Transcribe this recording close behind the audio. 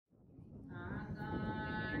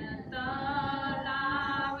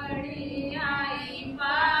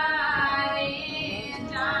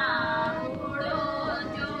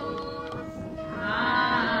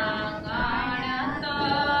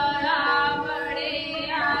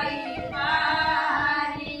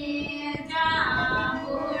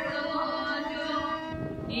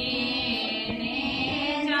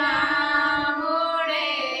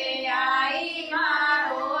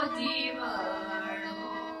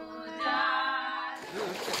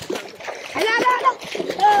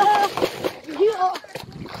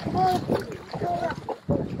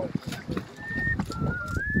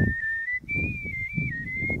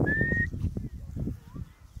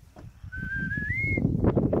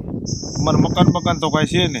અમારે મકાન તો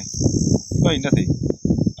કાંઈ છે ને કંઈ નથી.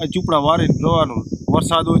 આ ઝૂંપડા વારીને રહેવાનું.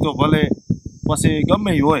 વરસાદ હોય તો ભલે, પછી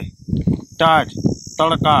ગમે એ હોય, ટાઢ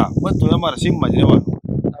તડકા બધું અમારે સીમમાં જ રહેવાનું.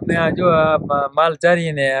 અમે આ જો આ માલ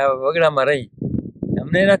ચારીને આ વગડામાં રહી,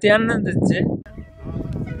 અમને એનાથી આનંદ જ છે.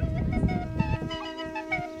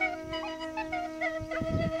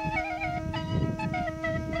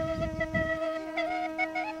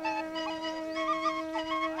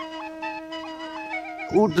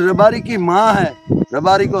 ऊँट रबारी की माँ है,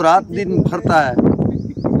 रबारी को रात दिन भरता है।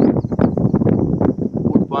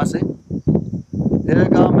 ऊँट पास है, ये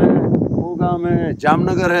गाँव में, वो गाँव में,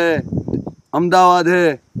 जामनगर है, अहमदाबाद है,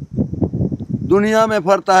 दुनिया में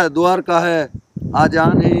फरता है, द्वारका है,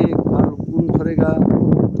 आजान है, ऊन फरेगा,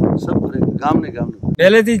 सब फरेगा गाम ने गाम ने.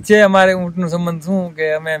 પહેલેથી જ છે અમારે ઊંટનો સંબંધ. શું કે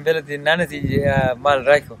અમે પહેલેથી નાનેથી જ આ માલ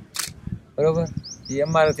રાખ્યો, બરોબર. એ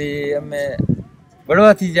અમારાથી અમે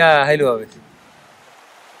બળવાથી જ આ હાલ્યો આવે છે.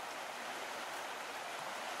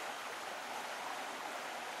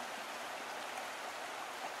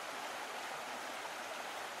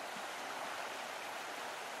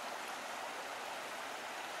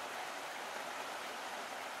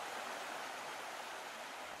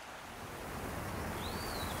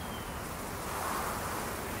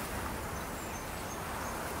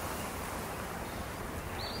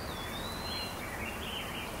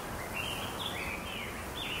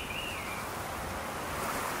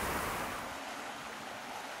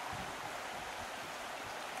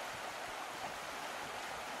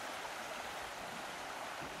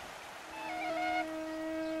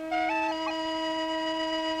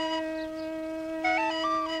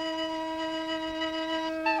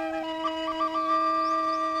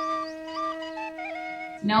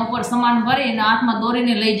 ને ઉપર સામાન ભરીને હાથમાં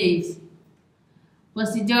દોરીને લઈ જઈશ.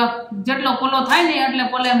 પછી જેટલો પોલો થાય ને એટલે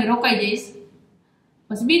પોલે અમે રોકાઈ જઈશ.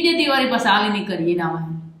 પછી બીજે દી વારી પાસે હાલી નીકળીએ એનામાં.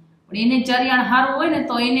 પણ એને ચરિયાણ સારું હોય ને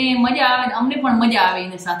તો એને મજા આવે, અમને પણ મજા આવે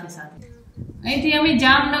એને સાથે સાથે. અહીંથી અમે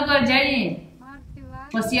જામનગર જઈએ,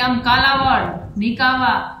 પછી આમ કાલાવડ,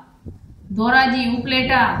 નીકાવા, ધોરાજી,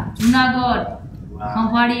 ઉપલેટા, જુનાગઢ,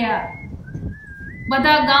 ખંભાળિયા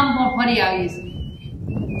બધા ગામ પણ ફરી આવીએ છીએ.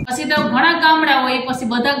 પછી તો ઘણા ગામડા હોય, પછી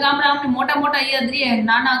બધા ગામડા અમને મોટા મોટા યાદ રહે,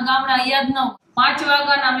 નાના ગામડા યાદ ન હોય. 5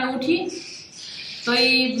 વાગ્યાના અમે ઉઠી તો એ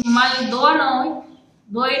માલ દોવાનો હોય,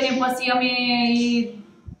 દોઈને પછી અમે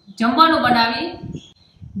જમવાનું બનાવી,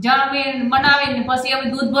 બનાવીને પછી અમે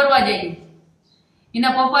દૂધ ભરવા જઈએ.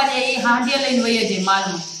 એના પપ્પા જે એ હાંજે લઈને વહી જાય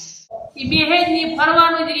માલમાં. એ બે જ નહીં,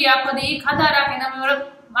 ફરવાનું જ રહી આખો દી. એ ખાધા રાખે ને અમે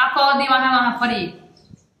આખો દી વાહા ફરીએ.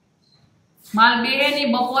 માલ બેહે નહીં,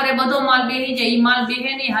 બપોરે બધો માલ બેહી જાય. એ માલ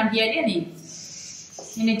બેહે નહીં, હાંડિયા છે ને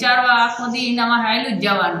એને ચારવા આખો દી એના માં હાયલું જ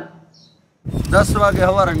જવાનું. 10 વાગે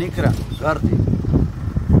સવારે નીકળ્યા ઘરથી,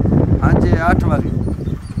 સાંજે 8 વાગે.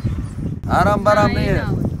 આરામ બારામ નહીં,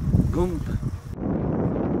 ઘૂમતા.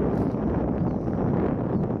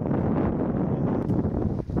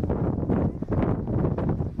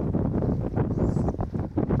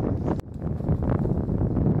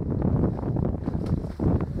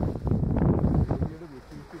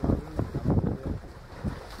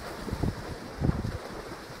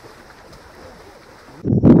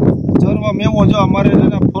 મેવો જો અમારે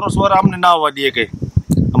ફોરસ વાળા અમને ના આવવા દે, કે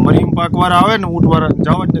મરીમ પાક વાળા આવે ને ઊંટ વાળા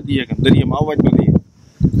જવા જ નથી, કે દરિયામાં આવવા જ નથી.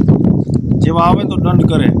 જેવા આવે તો દંડ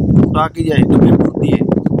કરે, ટાંકી જાય તો દે.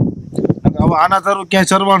 હવે આના તારું ક્યાં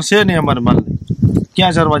ચરવાણ છે ને અમારે માલ,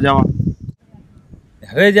 ક્યાં ચરવા જવા?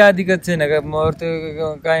 હવે જ આ દિક્કત છે ને કે મોર તો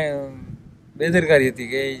કાંઈ બેદરકારી હતી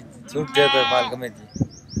કે છૂટ જતો માલ ગમે તે.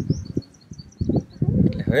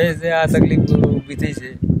 હવે આ તકલીફ ઊભી થઈ છે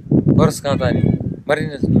વર્ષ કાંતાની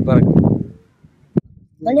મરીને પાર્ક.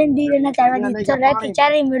 વલેન્ડીરે ના ચારવાની તો રાતી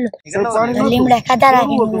ચારી મેલો લીમડા ખાતા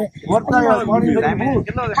રાખી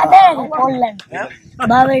ખાતા રાખી પોલન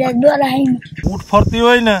બાવેડા દોરા હઈ. ઊંટ ફરતી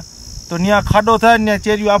હોય ને તો ત્યાં ખાડો થાય ને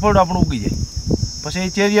ચેરિયું આફડ આપણું ઉગી જાય. પછી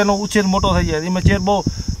એ ચેરિયાનો ઉછેર મોટો થઈ જાય. એમાં ચેર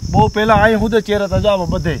બહુ પહેલાં અહીં સુધી ચેર હતા જાવ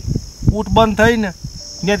બધે. ઊંટ બંધ થઈને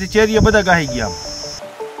ત્યાંથી ચેરિયા બધા ગાઈ ગયા.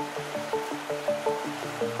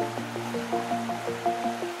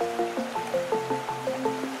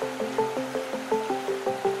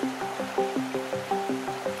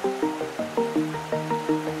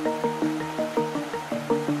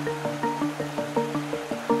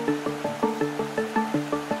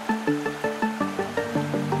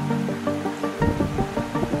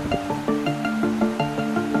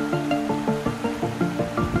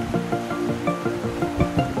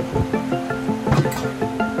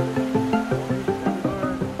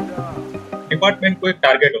 डिपार्टमेंट को एक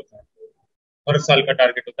टारगेट होता है, हर साल का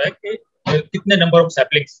टारगेट होता है कि कितने नंबर ऑफ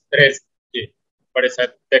सैपलिंग्स रेज किए. बड़े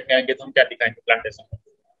साहब देखने आएंगे तो हम क्या दिखाएंगे प्लांटेशन में.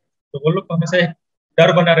 तो वो लोग हमेशा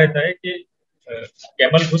डर बना रहता है कि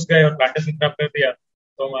कैमल घुस गए और प्लांटेशन खराब कर दिया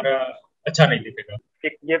तो हमारा अच्छा नहीं दिखेगा।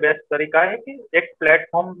 एक ये बेस्ट तरीका है कि एक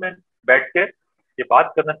प्लेटफॉर्म में बैठ के ये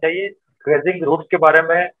बात करना चाहिए, ग्रेजिंग रूट्स के बारे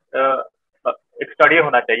में एक स्टडी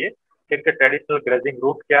होना चाहिए कि इनके ट्रेडिशनल ग्रेजिंग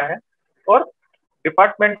रूट क्या है, और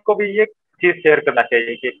डिपार्टमेंट को भी ये चीज शेयर करना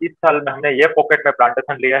चाहिए कि इस साल में हमने ये पॉकेट में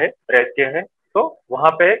प्लांटेशन लिया है, रेज किया है, तो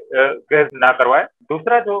वहां पे ग्रेज ना करवाए।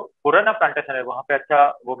 दूसरा जो पुराना प्लांटेशन है वहां पे अच्छा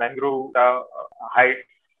वो मैंग्रोव का हाइट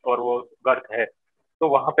और वो गर्थ है, तो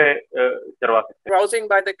वहां पे चरवा सकते हैं। Browsing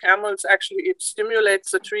by the camels, actually it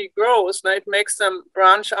stimulates the tree growth. Now it makes them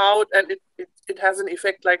branch out, and it has an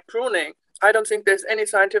effect like pruning. I don't think there's any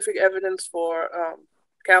scientific evidence for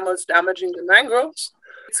camels damaging the mangroves.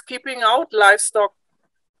 It's keeping out livestock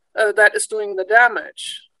that is doing the damage.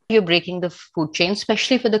 You're breaking the food chain,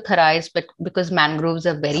 especially for the Kharais, but because mangroves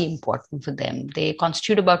are very important for them. They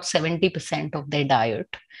constitute about 70% of their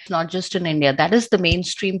diet. It's not just in India. That is the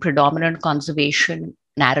mainstream predominant conservation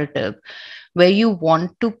narrative, where you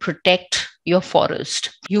want to protect your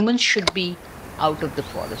forest. Humans should be out of the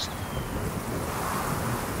forest.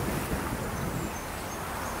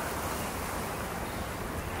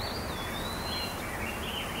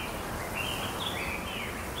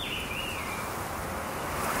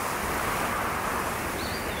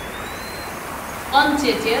 બંધ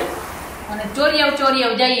છે chair અને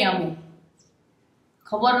ચોરિયાવ જઈએ અમે,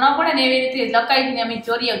 ખબર ન પડે ને એવી રીતે લકાઈને અમે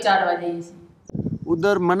ચોરિયાવ ચારવા જઈએ છીએ।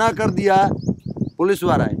 उधर मना कर दिया पुलिस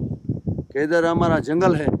वाला है कि इधर हमारा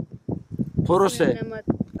जंगल है, फॉरेस्ट है,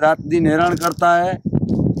 रात दिन हैरान करता है,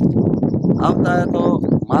 आता है तो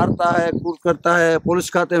मारता है, कूट करता है, पुलिस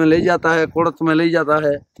खाते में ले जाता है, कोर्ट में ले जाता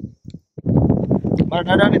है। મારા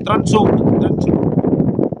દાદાની 300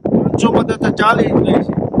 માં તો 40 ગઈ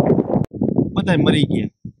છે, બધા મરી ગયા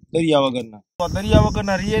દરિયા વગરના। તો દરિયા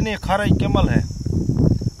વગરના રીએ ને ખારાઈ કેમલ है,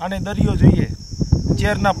 આને દરિયો જોઈએ,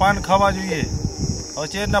 ચેરના પાન ખાવા જોઈએ। હવે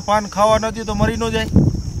ચેરના પાન ખાવા નથી તો મરી ન જાય,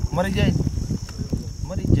 મરી જાય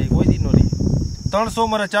કોઈ દી નો રહે। 300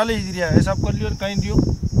 મારા 40 રહ્યા, હિસાબ કરી લ્યો ને કઈ દો,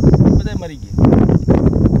 બધા મરી ગયા।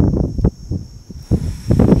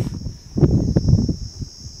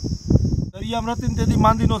 દરિયામાં નથી ને તેથી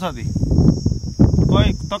માંદી ન થતી,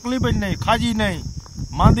 કોઈ તકલીફ જ નહીં, ખાજી નહીં,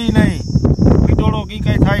 માંદી નહીં, પીટોળો કી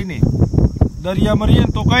કઈ થાય નહીં। દરિયામાં રહીએ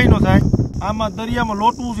ને તો કઈ ન થાય। આમાં દરિયામાં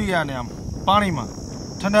લોટવું જોઈએ આને, આમ પાણીમાં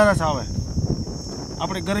ઠંડારસ આવે।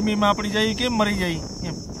 આપણે ગરમીમાં આપણી જઈએ કેમ મરી જાય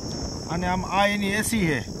એમ, અને આમ આ એની એસી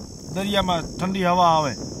છે, દરિયામાં ઠંડી હવા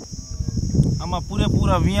આવે, આમાં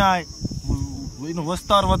પૂરેપૂરા વ્યાય, એનું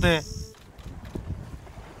વસ્તાર વધે।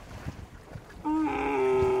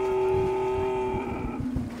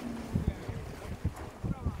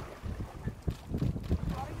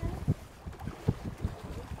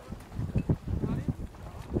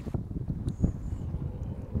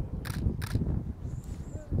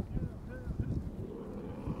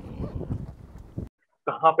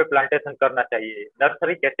 कहाँ पे प्लांटेशन करना चाहिए,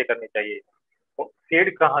 नर्सरी कैसे करनी चाहिए, सीड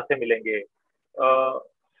कहाँ से मिलेंगे,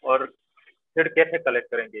 और सीड कैसे कलेक्ट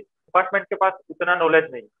करेंगे। डिपार्टमेंट के पास उतना नॉलेज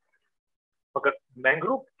नहीं, मगर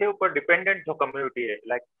मैंग्रोव के ऊपर डिपेंडेंट जो कम्युनिटी है,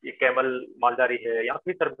 लाइक ये कैमल मालदारी है या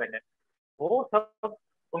फिशरमैन है, वो सब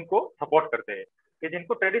उनको सपोर्ट करते हैं कि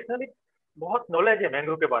जिनको ट्रेडिशनली बहुत नॉलेज है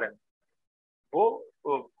मैंग्रोव के बारे में। वो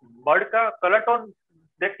बर्ड का कलर टोन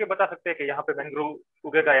देख के बता सकते हैं कि यहाँ पे मैंग्रोव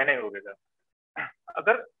उगेगा या नहीं उगेगा।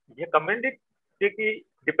 अगर ये कम्युनिटी की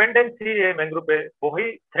डिपेंडेंसी है मैंग्रोव पे, वही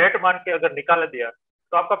थ्रेट मान के अगर निकाल दिया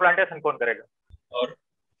तो आपका प्लांटेशन कौन करेगा। और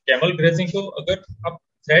कैमल ग्रेजिंग को अगर आप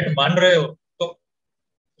थ्रेट मान रहे हो तो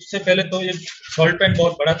उससे पहले तो ये सॉल्ट पैन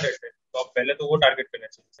बहुत बड़ा थ्रेट है, तो आप पहले तो वो टारगेट करना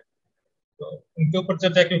चाहिए। तो उनके ऊपर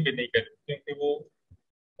चर्चा क्यों नहीं कर रहे, क्योंकि वो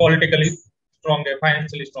पॉलिटिकली स्ट्रॉन्ग है,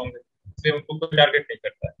 फाइनेंशियली स्ट्रॉन्ग है, इसलिए उनको कोई टारगेट नहीं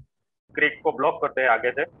करता है। क्रिक को ब्लॉक करते हैं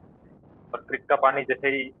आगे से, और क्रिक का पानी जैसे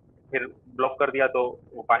ही फिर ब्लॉक कर दिया तो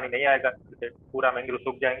वो पानी नहीं आएगा, जैसे पूरा मैंग्रोव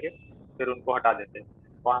सूख जाएंगे, फिर उनको हटा देते हैं,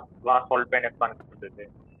 वहाँ सॉल्ट पैन एक्सपांड कर देते हैं,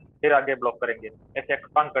 फिर आगे ब्लॉक करेंगे, ऐसे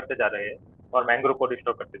एक्सपांड करते जा रहे हैं और मैंग्रोव को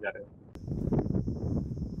डिस्ट्रॉय करते जा रहे हैं।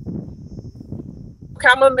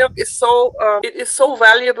 Camel milk is so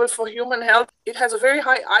valuable for human health. It has a very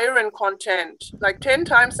high iron content, like 10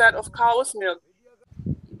 times that of cow's milk.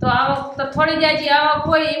 તો આ વખત થોડી જાય છે, આવા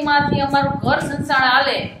કોઈ એમાંથી અમારું ઘર સંસાર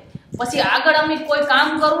હાલે, પછી આગળ અમે કોઈ કામ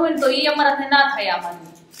કરવું હોય તો એ અમારાથી ના થાય।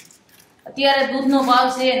 આમાંથી અત્યારે દૂધનો ભાવ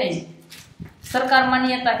છે નહીં, સરકાર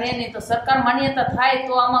માન્યતા છે નહીં, તો સરકાર માન્યતા થાય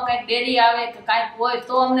તો આમાં કંઈક ડેરી આવે કે કાંઈક હોય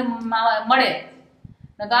તો અમને મળે,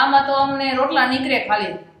 આમાં તો અમને રોટલા નીકળે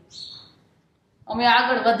ખાલી, અમે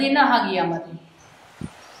આગળ વધી ના હાગી આમાંથી।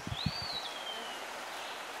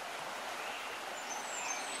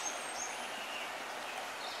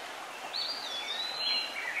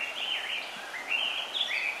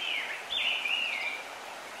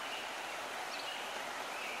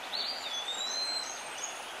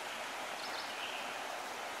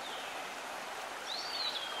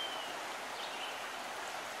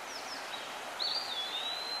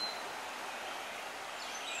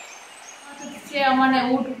 છે અમને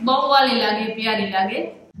ઊંટ બહુ વાલી લાગે, પ્યારી લાગે.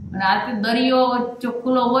 અને આ તે દરિયો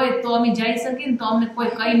ચોખ્ખુલો હોય તો અમે જઈ શકીએ ને તો અમને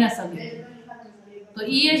કોઈ કહી ન શકે. તો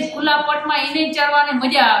એ જ ખુલ્લા પટમાં એને ચરવાની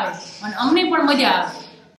મજા આવે અને અમને પણ મજા આવે.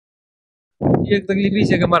 એક તકલીફ એ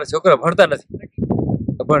છે કે મારા છોકરા ભણતા નથી.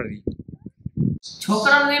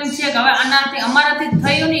 છોકરાનું એમ છે કે હવે આનાથી અમારાથી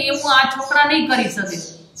થયું ને એવું આ છોકરા નહીં કરી શકે.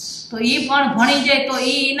 તો એ પણ ભણી જાય તો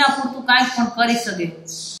એ એના પૂરતું કાંઈ પણ કરી શકે.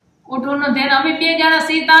 ઊંટનું ધ્યાન અમે 2 જણા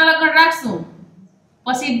સીતા લગન રાખશું,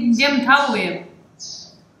 પછી જેમ થાવું એમ.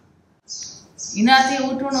 એનાથી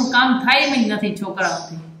ઊંટનું કામ થાય એમ જ નથી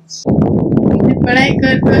છોકરાઓથી. पढ़ाई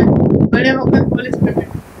कर बड़े होकर पुलिस में बैठे.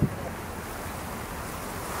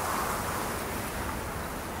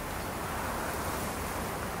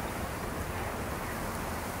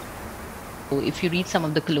 So if you read some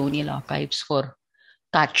of the colonial archives for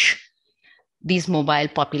Kachch, these mobile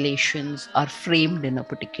populations are framed in a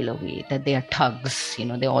particular way, that they are thugs,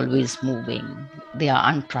 they're always moving, they are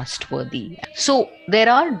untrustworthy. So there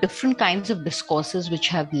are different kinds of discourses which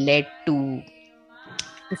have led to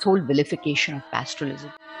this whole vilification of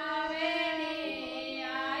pastoralism.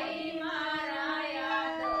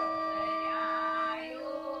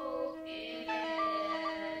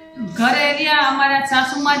 ઘરે રહ્યા અમારા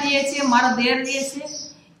સાસુમાં રહીએ છીએ, મારો દેર રહે છે,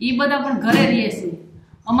 એ બધા પણ ઘરે રહીએ છીએ.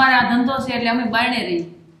 અમારે આ ધંધો છે એટલે અમે બારણે રહીએ.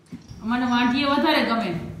 અમને વાંઢીએ વધારે ગમે,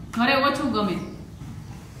 ઘરે ઓછું ગમે.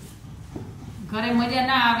 ઘરે મજા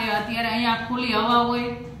ના આવે. અત્યારે અહીંયા ખુલ્લી હવા હોય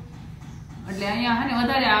એટલે અહીંયા હે ને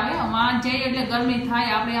વધારે આવે. વાં જઈએ એટલે ગરમી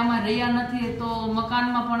થાય. આપણે આમાં રહ્યા નથી તો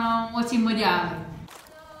મકાનમાં પણ ઓછી મજા આવે.